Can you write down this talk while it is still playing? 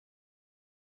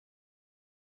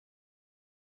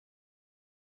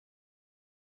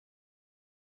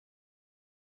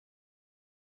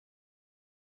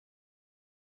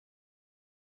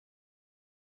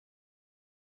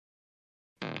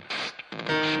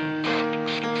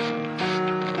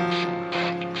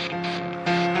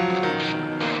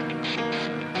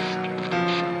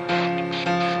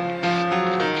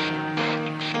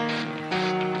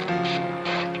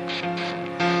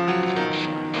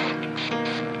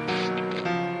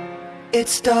It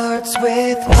starts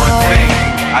with one thing,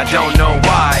 I don't know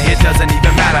why. It doesn't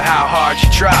even matter how hard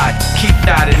you try. Keep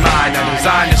that in mind. I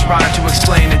designed this rhyme to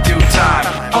explain in due time.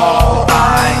 All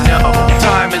I know,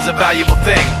 time is a valuable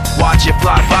thing. Watch it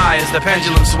fly by as the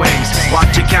pendulum swings.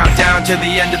 Watch it count down to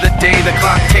the end of the day. The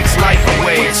clock takes life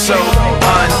away. It's so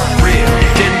unreal.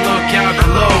 Didn't look out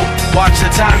below. Watch the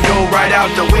time go right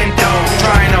out the window.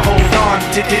 Trying to hold on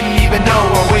to didn't even know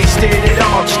I wasted it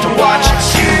all just to watch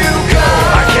you go.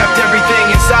 I kept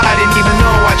everything inside, and even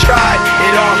though I tried,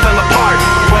 it all fell apart.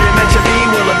 What it meant to me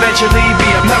will eventually be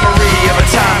a memory of a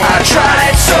time when I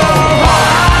tried so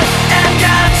hard and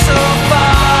got so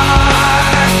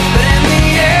far, but in the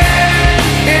end,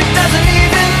 it doesn't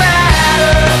even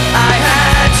matter. I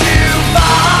had to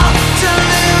fall to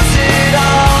lose it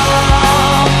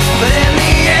all, but in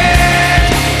the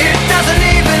end, it doesn't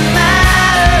even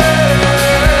matter.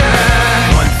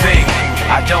 One thing,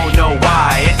 I don't know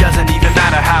why. It doesn't even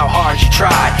matter how hard you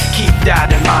try. Keep that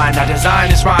in mind. I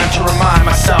designed this rhyme to remind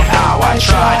myself how I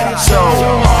tried so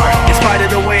hard. In spite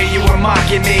of the way you were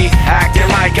mocking me, acting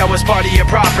like I was part of your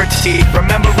property,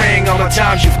 remembering all the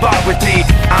times you fought with me,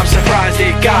 I'm surprised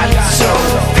it got so.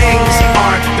 Things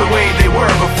aren't the way they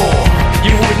were before.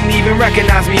 You wouldn't even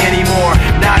recognize me anymore.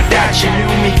 Not that you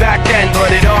knew me back then, but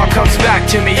it all comes back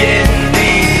to me in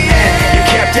the end. You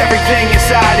kept everything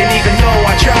inside, and even though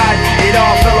I tried, it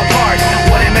all fell apart.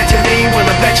 What it meant to me will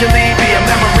eventually be a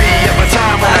memory of a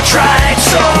time when I tried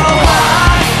so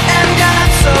hard and got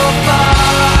so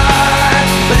far,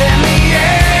 but in the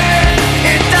end,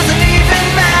 it doesn't even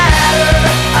matter.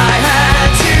 I had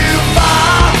to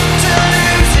fall to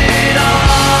lose it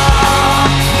all,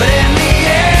 but in the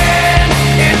end,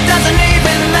 it doesn't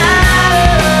even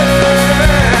matter.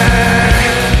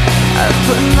 I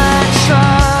put my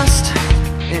trust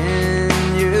in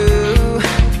you,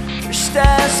 pushed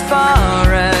as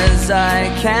far as I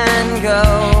can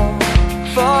go.